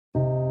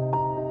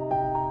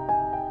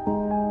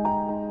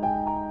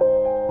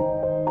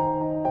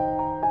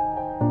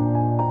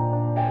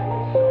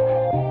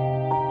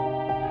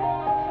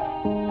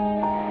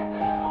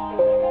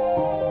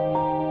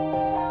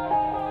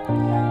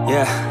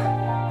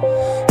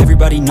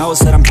Everybody knows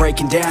that I'm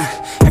breaking down.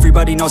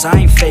 Everybody knows I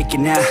ain't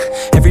faking now.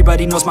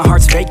 Everybody knows my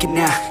heart's vacant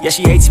now. Yeah,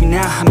 she hates me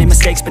now, I made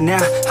mistakes, but now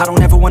I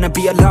don't ever wanna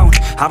be alone.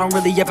 I don't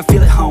really ever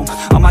feel at home.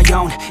 On my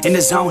own, in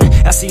the zone,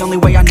 that's the only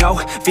way I know.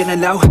 Feeling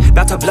low,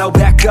 about to blow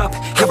back up.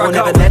 Here I won't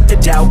ever let the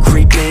doubt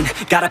creep in.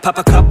 Gotta pop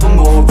a couple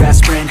more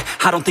aspirin.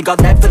 I don't think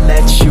I'll ever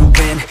let you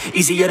in.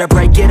 Easier to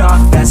break it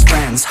off as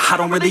friends. I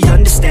don't really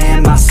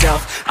understand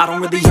myself. I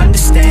don't really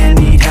understand,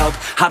 need help.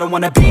 I don't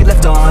wanna be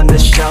left on the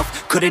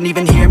shelf. Couldn't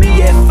even hear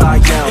me if I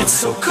yelled. It's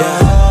so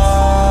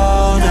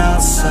cold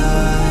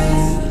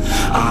outside,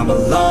 I'm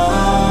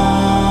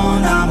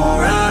alone, I'm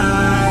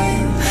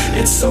alright.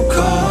 It's so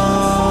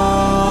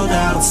cold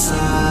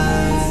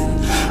outside,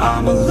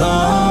 I'm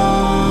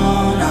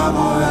alone, I'm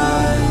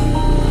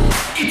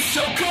alright. It's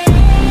so cold.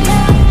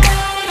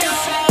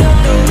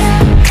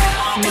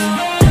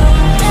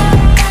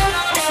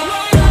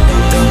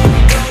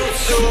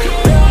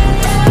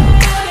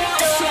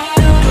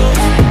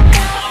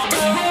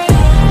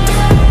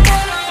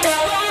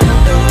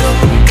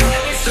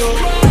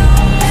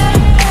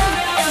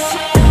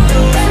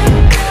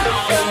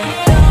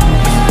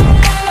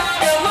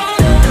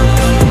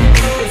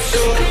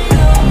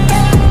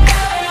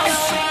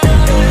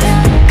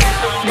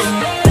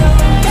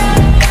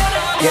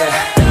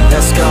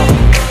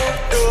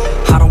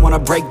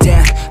 Break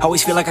down,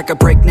 always feel like I could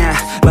break now,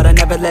 but I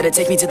never let it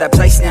take me to that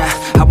place now.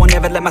 I won't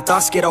ever let my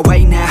thoughts get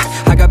away now.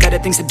 I got better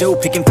things to do,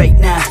 picking fate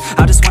now.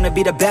 I just wanna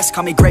be the best,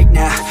 call me great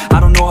now.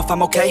 I don't know if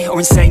I'm okay or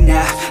insane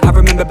now. I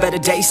remember better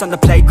days on the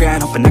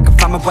playground, hoping I can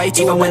find my way.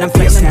 Even when I'm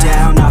feeling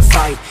down, I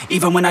fight.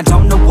 Even when I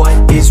don't know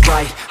what is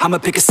right, I'ma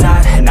pick a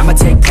side and I'ma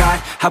take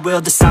pride. I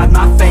will decide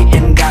my fate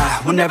and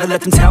I will never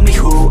let them tell me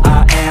who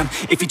I am.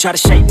 If you try to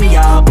shape me,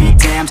 I'll be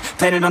damned.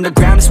 Planet on the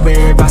ground is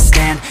where I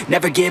stand.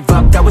 Never give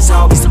up, that was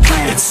always the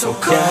plan. It's so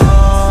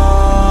cold